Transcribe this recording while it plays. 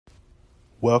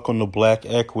Welcome to Black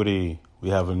Equity.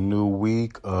 We have a new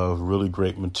week of really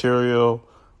great material,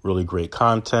 really great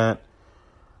content.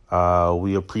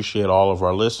 We appreciate all of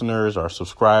our listeners, our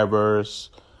subscribers,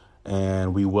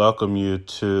 and we welcome you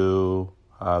to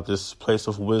this place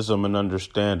of wisdom and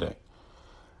understanding.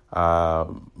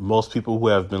 Most people who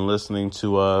have been listening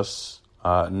to us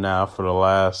now for the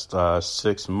last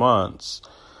 6 months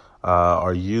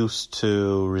are used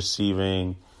to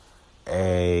receiving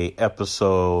a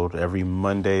episode every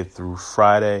Monday through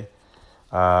Friday.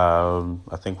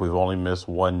 I think we've only missed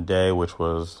one day, which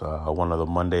was one of the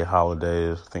Monday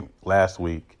holidays, I think last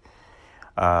week.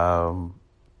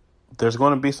 There's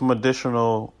going to be some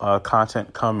additional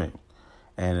content coming.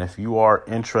 And if you are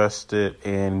interested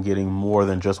in getting more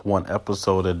than just one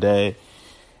episode a day,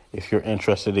 if you're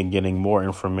interested in getting more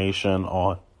information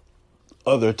on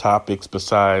other topics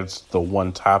besides the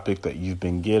one topic that you've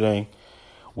been getting,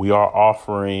 we are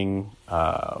offering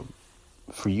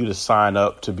for you to sign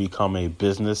up to become a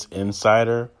business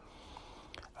insider,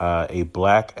 a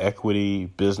Black Equity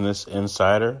business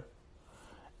insider,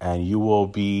 and you will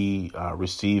be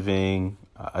receiving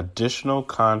additional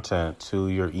content to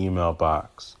your email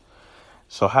box.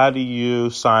 So how do you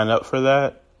sign up for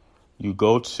that? You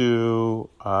go to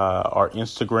our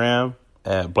Instagram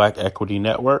at Black Equity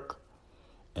Network,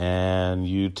 and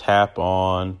you tap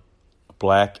on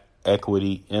Black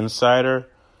Equity Insider.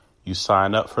 You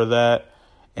sign up for that,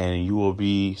 and you will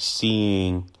be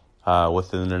seeing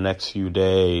within the next few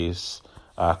days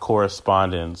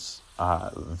correspondence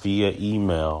via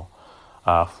email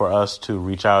for us to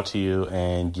reach out to you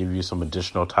and give you some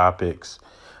additional topics.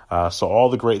 So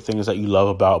all the great things that you love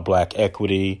about Black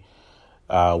Equity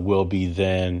will be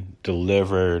then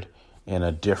delivered in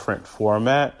a different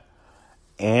format,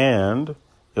 and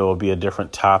it will be a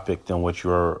different topic than what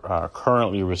you're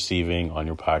currently receiving on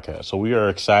your podcast. So we are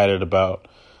excited about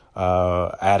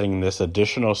adding this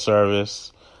additional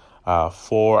service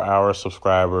for our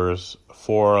subscribers,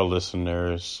 for our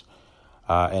listeners,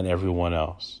 and everyone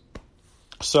else.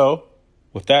 So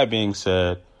with that being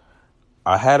said,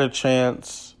 I had a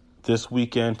chance this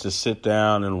weekend to sit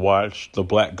down and watch The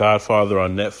Black Godfather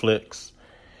on Netflix,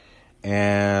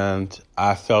 and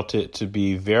I felt it to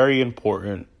be very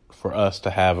important for us to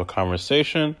have a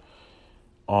conversation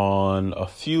on a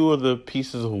few of the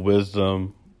pieces of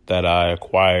wisdom that I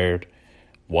acquired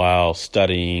while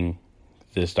studying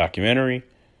this documentary.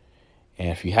 And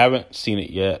if you haven't seen it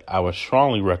yet, I would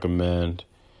strongly recommend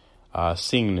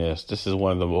seeing this. This is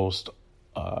one of the most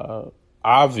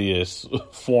obvious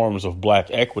forms of Black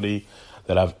equity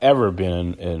that I've ever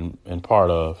been in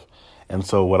part of. And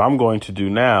so what I'm going to do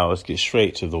now is get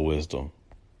straight to the wisdom.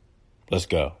 Let's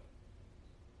go.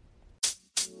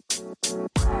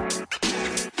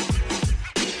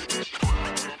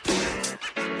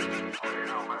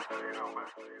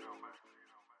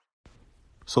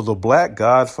 So The Black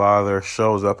Godfather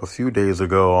shows up a few days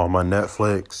ago on my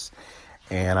Netflix,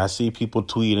 and I see people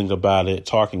tweeting about it,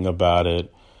 talking about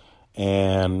it,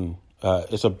 and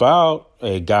it's about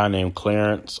a guy named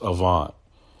Clarence Avant.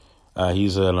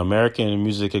 He's an American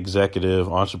music executive,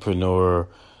 entrepreneur,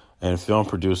 and film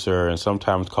producer, and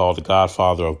sometimes called the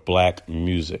Godfather of Black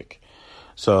music.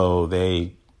 So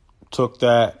they took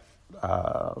that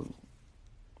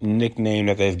nickname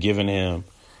that they've given him,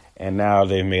 and now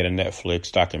they've made a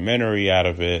Netflix documentary out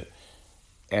of it.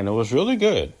 And it was really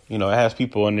good. You know, it has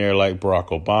people in there like Barack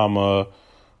Obama,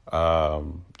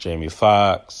 Jamie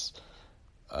Foxx.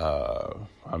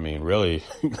 Really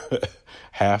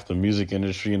half the music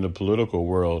industry in the political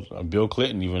world. Bill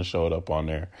Clinton even showed up on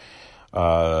there.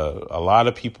 A lot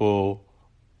of people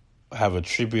have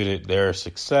attributed their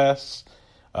success.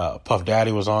 Puff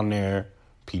Daddy was on there,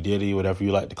 P. Diddy, whatever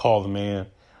you like to call the man.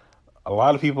 A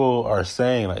lot of people are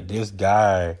saying like this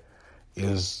guy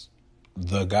is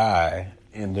the guy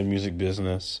in the music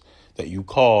business that you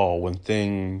call when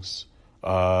things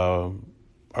are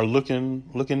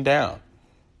looking down.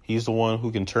 He's the one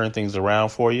who can turn things around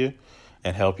for you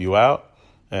and help you out.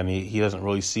 And he doesn't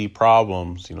really see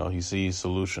problems, he sees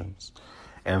solutions.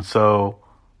 And so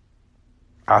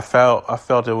I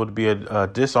felt it would be a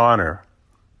dishonor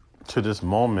to this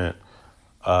moment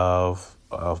of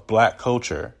Black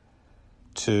culture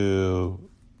to,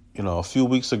 a few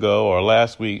weeks ago or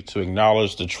last week, to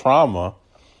acknowledge the trauma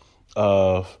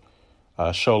of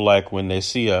a show like When They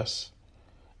See Us,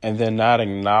 and then not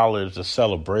acknowledge the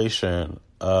celebration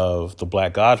of The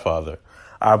Black Godfather.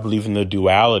 I believe in the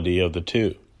duality of the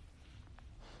two.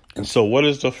 And so what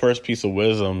is the first piece of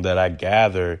wisdom that I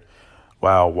gathered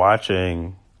while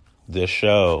watching this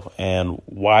show, and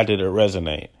why did it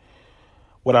resonate?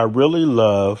 What I really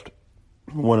loved,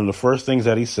 one of the first things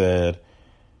that he said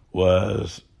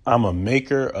was, I'm a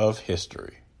maker of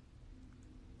history.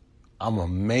 I'm a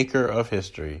maker of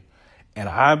history. And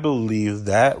I believe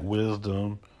that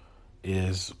wisdom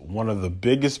is one of the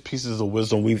biggest pieces of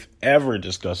wisdom we've ever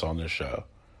discussed on this show.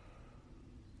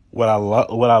 What I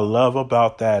love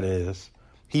about that is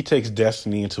he takes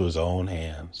destiny into his own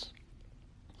hands.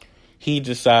 He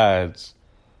decides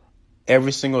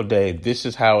every single day, this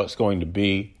is how it's going to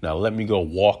be. Now let me go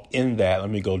walk in that. Let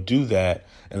me go do that.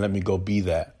 And let me go be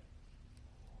that.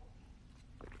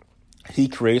 He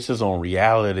creates his own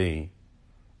reality.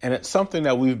 And it's something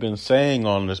that we've been saying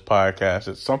on this podcast.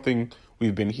 It's something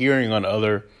we've been hearing on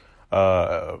other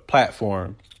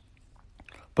platforms.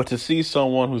 But to see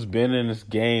someone who's been in this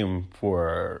game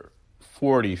for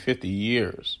 40, 50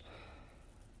 years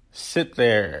sit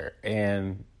there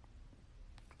and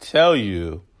tell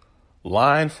you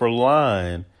line for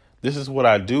line, this is what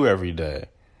I do every day.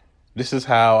 This is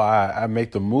how I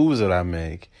make the moves that I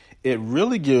make. It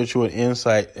really gives you an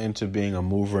insight into being a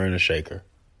mover and a shaker.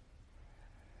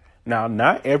 Now,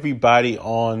 not everybody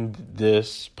on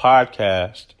this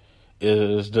podcast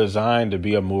is designed to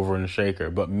be a mover and a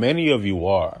shaker, but many of you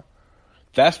are.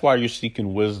 That's why you're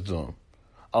seeking wisdom.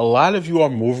 A lot of you are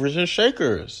movers and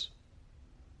shakers.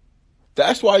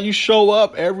 That's why you show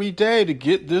up every day to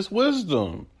get this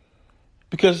wisdom.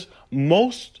 Because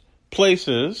most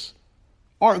places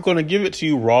aren't going to give it to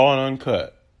you raw and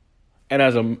uncut. And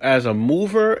as a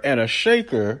mover and a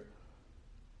shaker,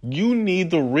 you need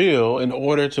the real in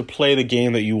order to play the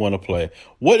game that you want to play.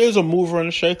 What is a mover and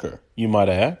a shaker, you might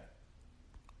add?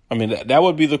 I mean, that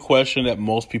would be the question that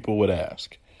most people would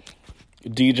ask.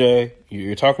 DJ,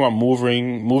 you're talking about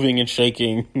moving and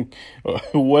shaking.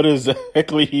 What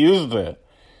exactly is that?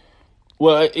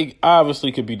 Well, it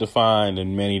obviously could be defined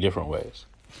in many different ways.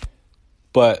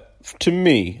 But to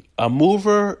me, a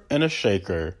mover and a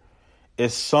shaker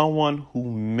is someone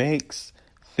who makes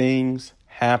things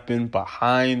happen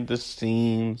behind the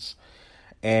scenes,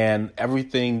 and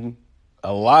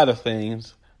a lot of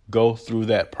things go through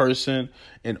that person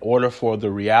in order for the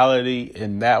reality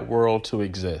in that world to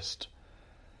exist.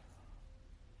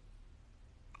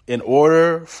 In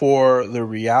order for the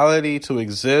reality to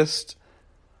exist,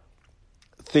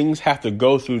 things have to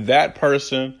go through that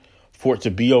person for it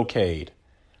to be okayed.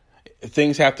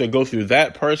 Things have to go through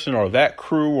that person or that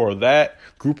crew or that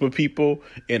group of people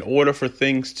in order for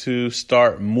things to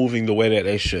start moving the way that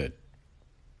they should.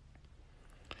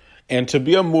 And to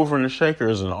be a mover and a shaker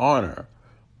is an honor,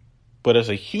 but it's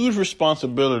a huge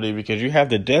responsibility because you have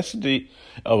the destiny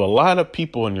of a lot of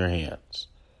people in your hands.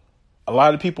 A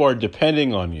lot of people are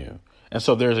depending on you. And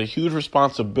so there's a huge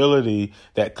responsibility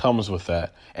that comes with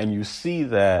that. And you see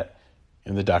that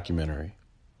in the documentary.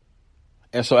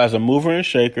 And so as a mover and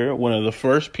shaker, one of the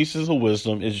first pieces of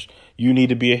wisdom is you need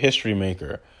to be a history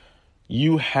maker.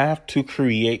 You have to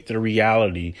create the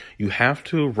reality. You have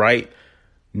to write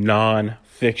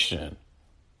nonfiction.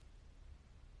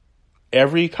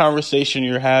 Every conversation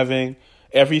you're having,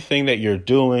 everything that you're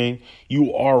doing,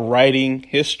 you are writing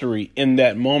history in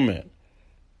that moment.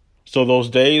 So those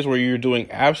days where you're doing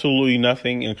absolutely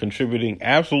nothing and contributing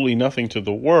absolutely nothing to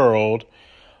the world,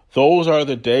 those are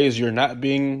the days you're not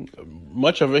being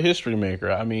much of a history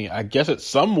maker. I mean, I guess it's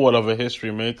somewhat of a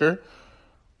history maker.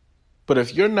 But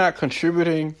if you're not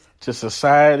contributing to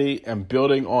society and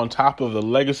building on top of the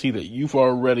legacy that you've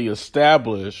already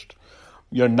established,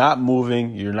 you're not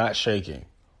moving, you're not shaking.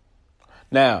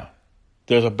 Now,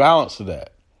 there's a balance to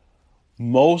that.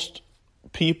 Most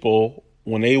people,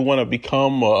 when they want to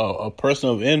become a person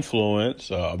of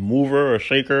influence, a mover or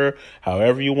shaker,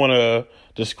 however you want to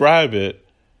describe it,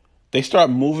 they start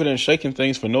moving and shaking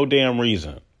things for no damn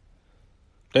reason.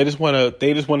 They just want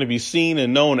to be seen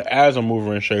and known as a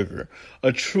mover and shaker.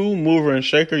 A true mover and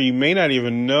shaker, you may not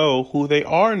even know who they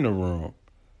are in the room.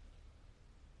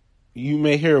 You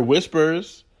may hear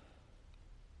whispers.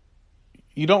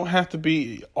 You don't have to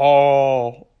be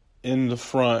all in the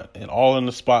front and all in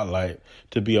the spotlight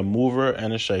to be a mover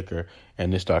and a shaker.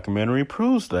 And this documentary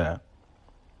proves that.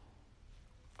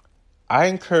 I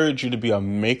encourage you to be a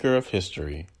maker of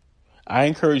history. I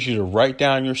encourage you to write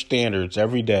down your standards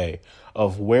every day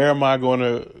of where am I going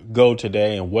to go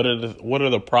today and what are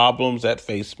the problems that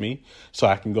face me so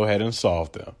I can go ahead and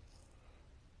solve them.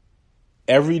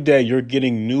 Every day you're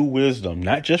getting new wisdom,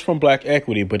 not just from Black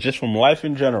equity, but just from life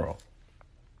in general.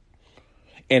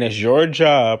 And it's your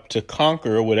job to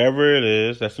conquer whatever it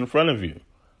is that's in front of you.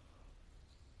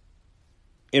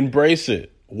 Embrace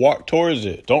it. Walk towards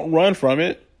it. Don't run from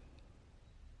it.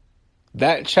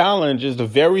 That challenge is the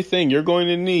very thing you're going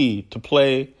to need to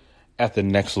play at the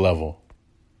next level.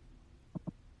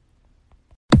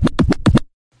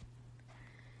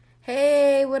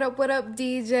 Hey, what up,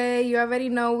 DJ? You already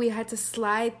know we had to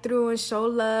slide through and show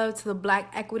love to the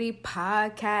Black Equity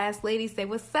Podcast. Ladies, say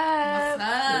what's up?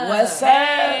 What's up?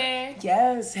 Hey.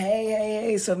 Yes,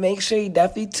 hey. So make sure you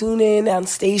definitely tune in on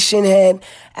Station Head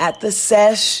at the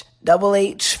Sesh, Double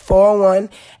H 401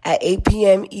 at 8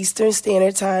 p.m. Eastern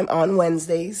Standard Time on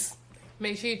Wednesdays.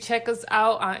 Make sure you check us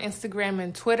out on Instagram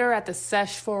and Twitter at the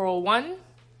Sesh 401.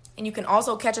 And you can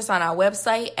also catch us on our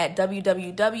website at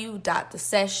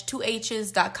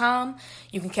www.thesesh2hs.com.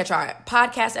 You can catch our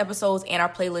podcast episodes and our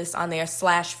playlists on there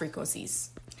 /frequencies.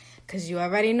 Because you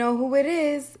already know who it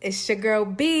is. It's your girl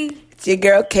B. It's your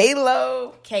girl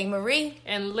Kalo. K. Marie.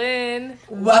 And Lynn.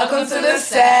 Welcome to the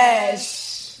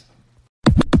Sesh.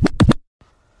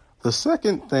 The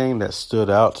second thing that stood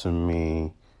out to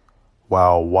me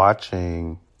while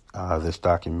watching this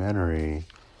documentary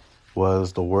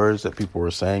was the words that people were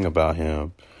saying about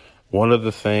him. One of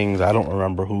the things, I don't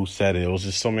remember who said it. It was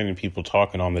just so many people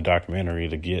talking on the documentary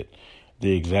to get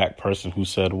the exact person who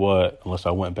said what, unless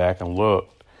I went back and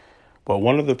looked. But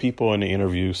one of the people in the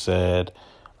interview said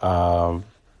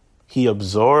he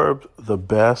absorbed the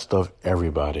best of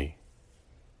everybody.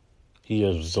 He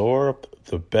absorbed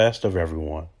the best of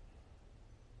everyone.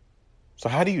 So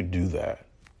how do you do that,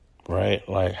 right?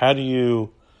 Like, how do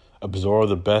you absorb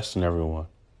the best in everyone?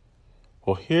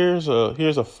 Well, here's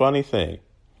a funny thing.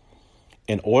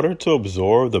 In order to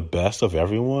absorb the best of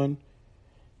everyone,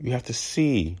 you have to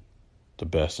see the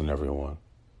best in everyone.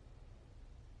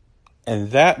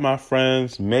 And that, my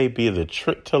friends, may be the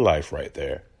trick to life right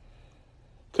there.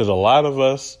 Because a lot of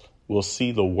us will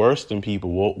see the worst in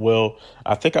people. Well,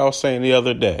 I think I was saying the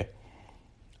other day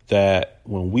that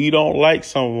when we don't like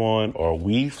someone or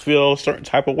we feel a certain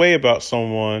type of way about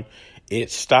someone,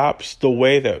 it stops the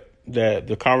way that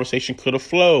the conversation could have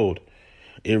flowed.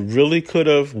 It really could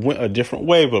have went a different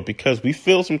way, but because we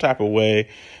feel some type of way,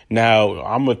 now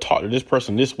I'm going to talk to this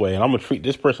person this way and I'm going to treat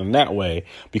this person that way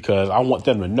because I want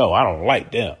them to know I don't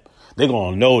like them. They're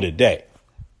going to know today.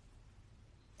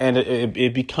 And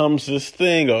it becomes this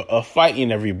thing of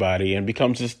fighting everybody and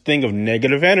becomes this thing of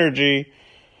negative energy.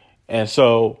 And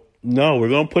so, no, we're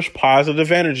going to push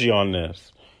positive energy on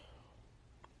this.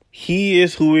 He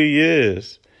is who he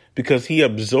is because he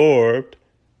absorbed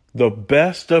the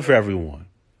best of everyone.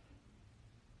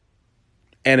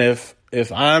 And if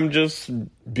I'm just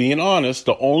being honest,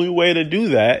 the only way to do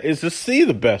that is to see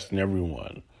the best in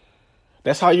everyone.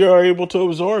 That's how you're able to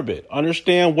absorb it.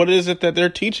 Understand what is it that they're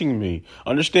teaching me.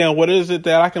 Understand what is it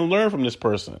that I can learn from this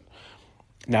person.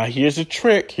 Now, here's a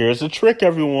trick. Here's a trick,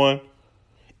 everyone.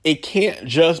 It can't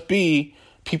just be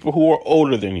people who are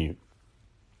older than you.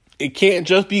 It can't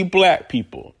just be black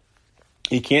people.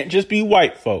 It can't just be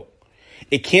white folk.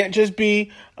 It can't just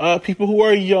be people who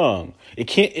are young.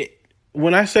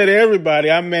 When I said everybody,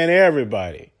 I meant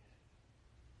everybody.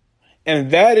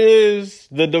 And that is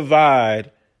the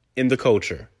divide in the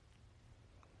culture.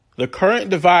 The current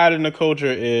divide in the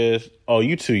culture is, oh,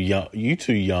 you too young. You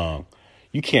too young.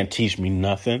 You can't teach me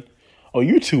nothing. Oh,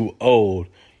 you too old.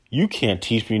 You can't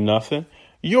teach me nothing.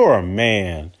 You're a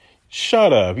man.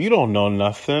 Shut up. You don't know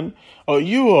nothing. Or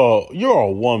you're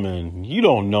a woman. You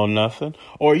don't know nothing.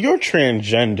 Or you're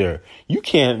transgender. You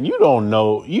don't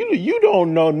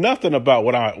know nothing about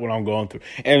what I'm going through.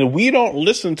 And we don't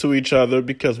listen to each other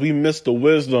because we miss the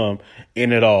wisdom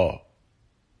in it all.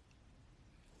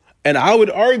 And I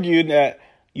would argue that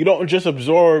you don't just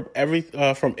absorb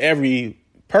from every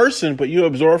person, but you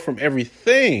absorb from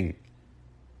everything.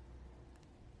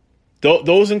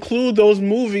 Those include those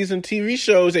movies and TV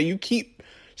shows that you keep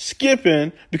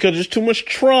skipping because there's too much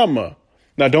trauma.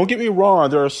 Now, don't get me wrong.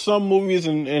 There are some movies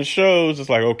and shows it's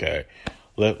like, okay,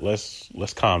 let's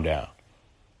calm down.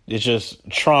 It's just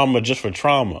trauma just for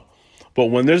trauma. But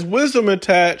when there's wisdom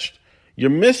attached, you're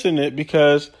missing it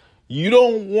because you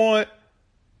don't want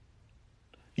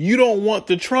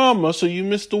the trauma, so you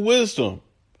miss the wisdom.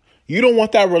 You don't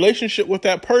want that relationship with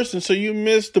that person, so you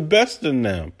miss the best in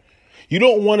them. You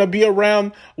don't want to be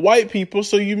around white people,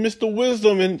 so you miss the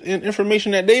wisdom and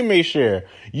information that they may share.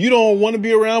 You don't want to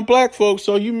be around black folks,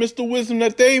 so you miss the wisdom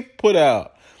that they put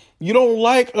out. You don't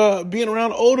like being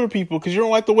around older people because you don't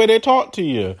like the way they talk to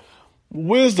you.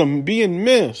 Wisdom being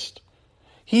missed.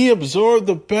 He absorbed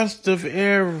the best of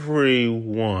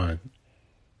everyone.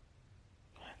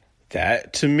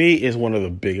 That, to me, is one of the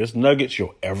biggest nuggets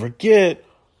you'll ever get.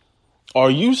 Are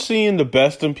you seeing the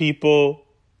best in people?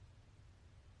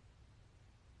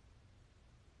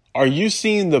 Are you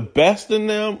seeing the best in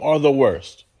them or the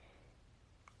worst?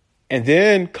 And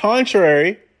then,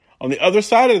 contrary, on the other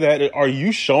side of that, are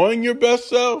you showing your best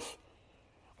self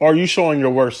or are you showing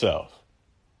your worst self?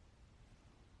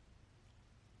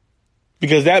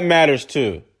 Because that matters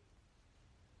too.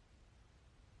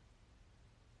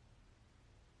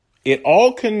 It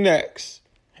all connects,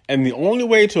 and the only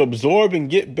way to absorb and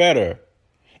get better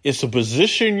is to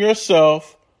position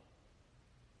yourself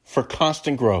for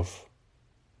constant growth.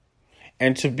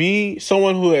 And to be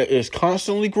someone who is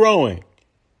constantly growing,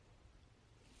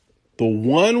 the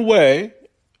one way,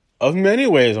 of many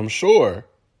ways, I'm sure,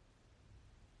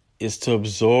 is to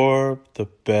absorb the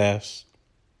best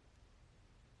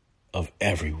of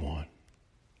everyone.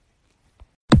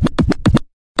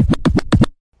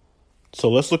 So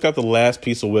let's look at the last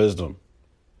piece of wisdom.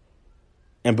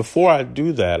 And before I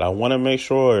do that, I want to make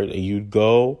sure that you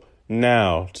go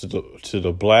now to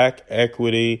the Black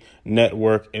Equity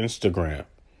Network Instagram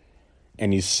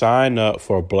and you sign up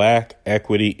for Black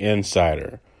Equity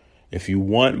Insider. If you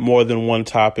want more than one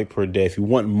topic per day, if you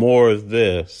want more of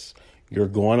this, you're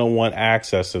going to want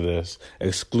access to this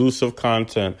exclusive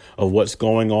content of what's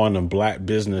going on in Black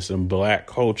business and Black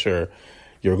culture.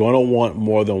 You're going to want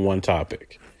more than one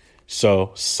topic.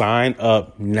 So sign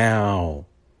up now.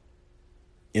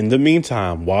 In the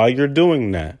meantime, while you're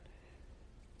doing that,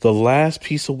 the last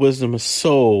piece of wisdom is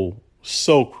so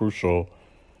crucial.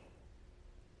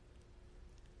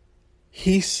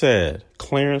 He said,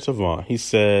 Clarence Avant, he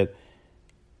said,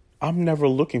 I'm never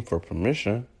looking for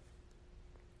permission.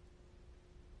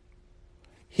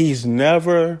 He's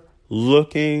never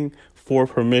looking for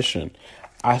permission.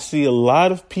 I see a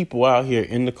lot of people out here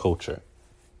in the culture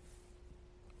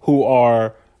who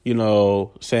are,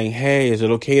 saying, hey, is it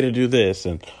okay to do this?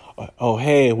 And, oh,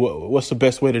 hey, what's the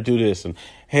best way to do this? And,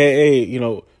 hey,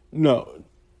 no,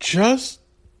 just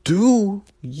do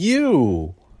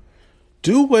you.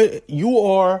 Do what you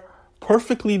are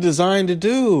perfectly designed to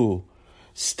do.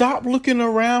 Stop looking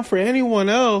around for anyone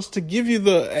else to give you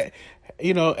the,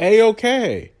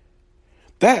 A-okay.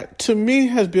 That, to me,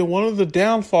 has been one of the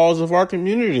downfalls of our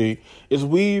community, is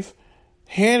we've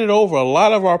handed over a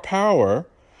lot of our power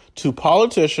to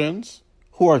politicians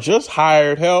who are just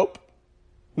hired help.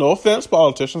 No offense,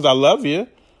 politicians, I love you,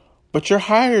 but you're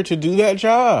hired to do that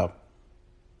job.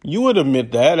 You would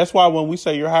admit that. That's why when we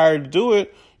say you're hired to do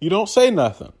it, you don't say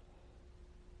nothing.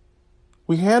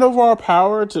 We hand over our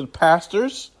power to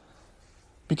pastors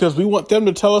because we want them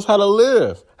to tell us how to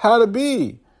live, how to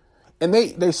be. And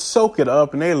they soak it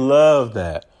up and they love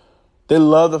that. They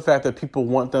love the fact that people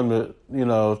want them to,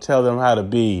 tell them how to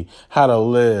be, how to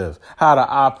live, how to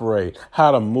operate,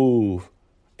 how to move.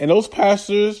 And those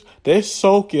pastors, they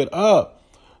soak it up.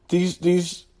 These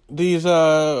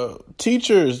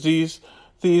teachers, these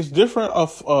different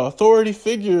authority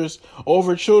figures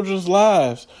over children's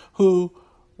lives who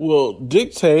will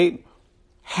dictate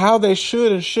how they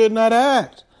should and should not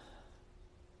act.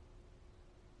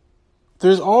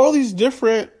 There's all these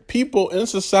different people in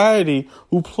society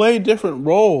who play different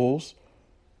roles,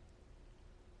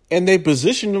 and they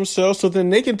position themselves so then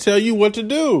they can tell you what to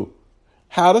do,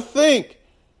 how to think,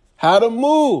 how to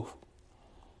move,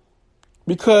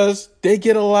 because they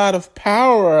get a lot of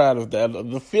power out of that,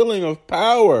 the feeling of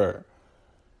power.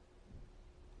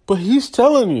 But he's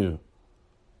telling you,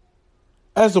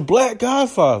 as a Black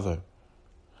godfather,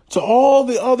 to all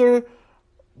the other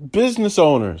business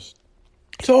owners,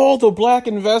 to all the Black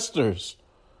investors,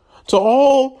 to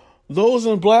all those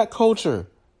in Black culture,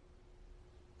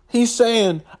 he's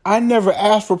saying, I never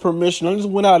asked for permission. I just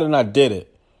went out and I did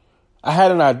it. I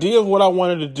had an idea of what I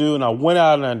wanted to do, and I went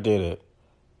out and I did it.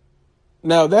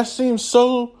 Now, that seems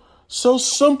so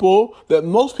simple that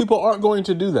most people aren't going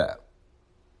to do that.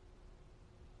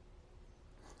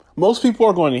 Most people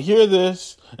are going to hear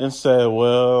this and say,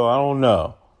 well, I don't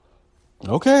know.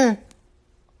 Okay.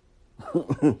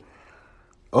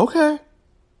 Okay.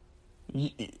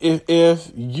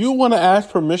 If you want to ask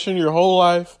permission your whole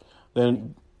life,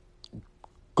 then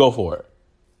go for it.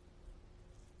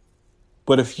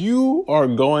 But if you are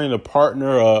going to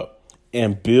partner up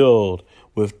and build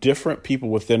with different people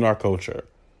within our culture,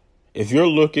 if you're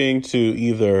looking to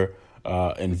either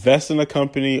invest in a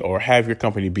company or have your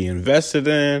company be invested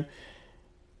in,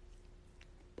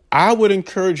 I would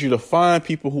encourage you to find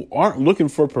people who aren't looking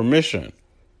for permission.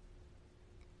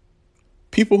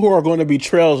 People who are going to be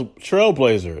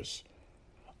trailblazers,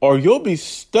 or you'll be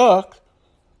stuck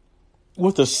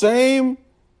with the same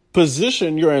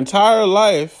position your entire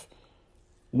life,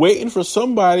 waiting for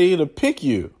somebody to pick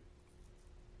you.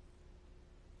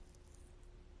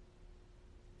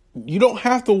 You don't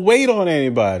have to wait on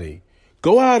anybody.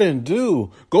 Go out and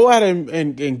do. Go out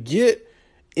and get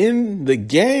in the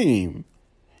game.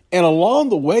 And along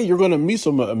the way, you're going to meet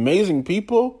some amazing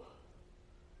people.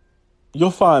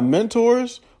 You'll find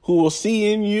mentors who will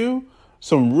see in you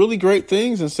some really great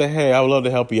things and say, hey, I would love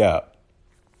to help you out.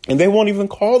 And they won't even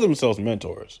call themselves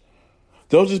mentors.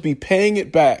 They'll just be paying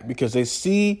it back because they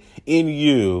see in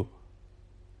you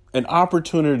an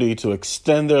opportunity to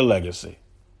extend their legacy.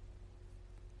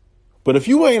 But if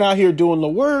you ain't out here doing the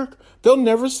work, they'll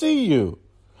never see you.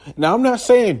 Now, I'm not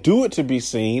saying do it to be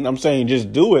seen. I'm saying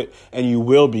just do it and you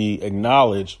will be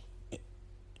acknowledged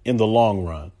in the long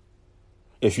run.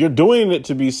 If you're doing it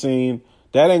to be seen,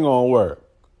 that ain't going to work.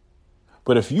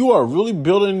 But if you are really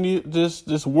building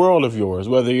this world of yours,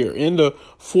 whether you're in the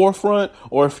forefront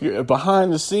or if you're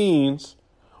behind the scenes,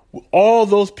 all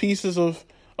those pieces of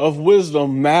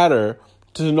wisdom matter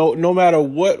to no matter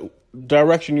what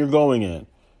direction you're going in.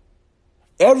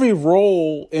 Every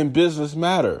role in business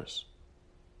matters.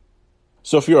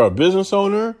 So if you're a business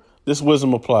owner, this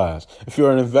wisdom applies. If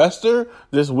you're an investor,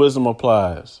 this wisdom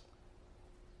applies.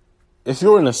 If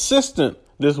you're an assistant,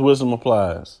 this wisdom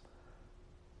applies.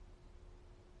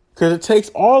 Because it takes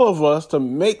all of us to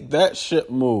make that ship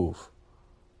move.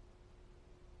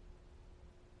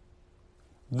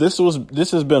 This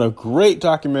has been a great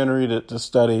documentary to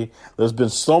study. There's been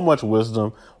so much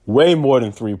wisdom, way more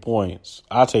than 3 points.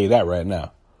 I'll tell you that right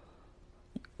now.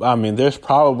 I mean, there's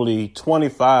probably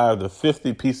 25 to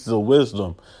 50 pieces of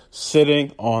wisdom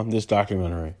sitting on this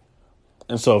documentary.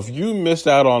 And so if you missed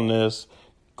out on this,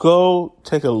 go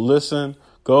take a listen.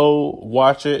 Go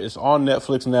watch it. It's on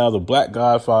Netflix now, The Black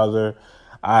Godfather.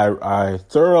 I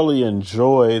thoroughly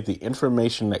enjoy the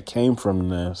information that came from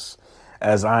this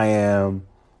as I am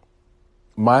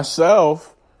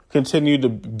myself continue to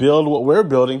build what we're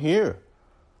building here.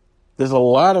 There's a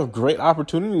lot of great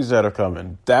opportunities that are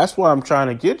coming. That's why I'm trying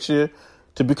to get you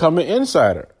to become an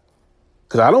insider,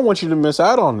 because I don't want you to miss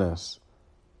out on this.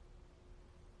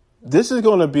 This is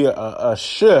going to be a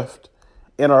shift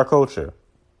in our culture.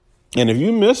 And if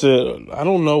you miss it, I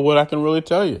don't know what I can really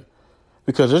tell you,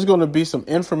 because there's going to be some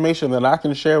information that I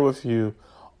can share with you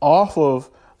off of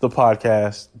the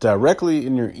podcast directly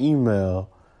in your email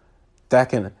that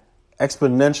can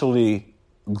exponentially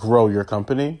grow your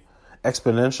company,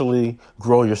 exponentially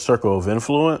grow your circle of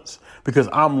influence, because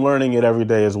I'm learning it every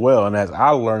day as well. And as I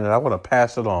learn it, I want to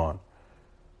pass it on.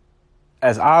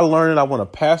 As I learn it, I want to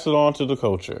pass it on to the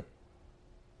culture,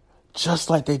 just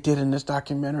like they did in this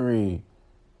documentary.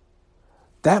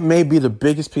 That may be the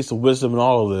biggest piece of wisdom in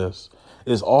all of this,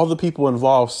 is all the people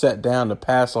involved sat down to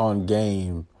pass on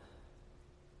game.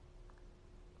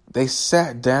 They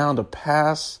sat down to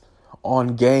pass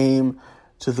on game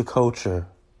to the culture.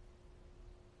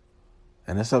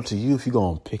 And it's up to you if you're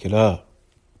going to pick it up.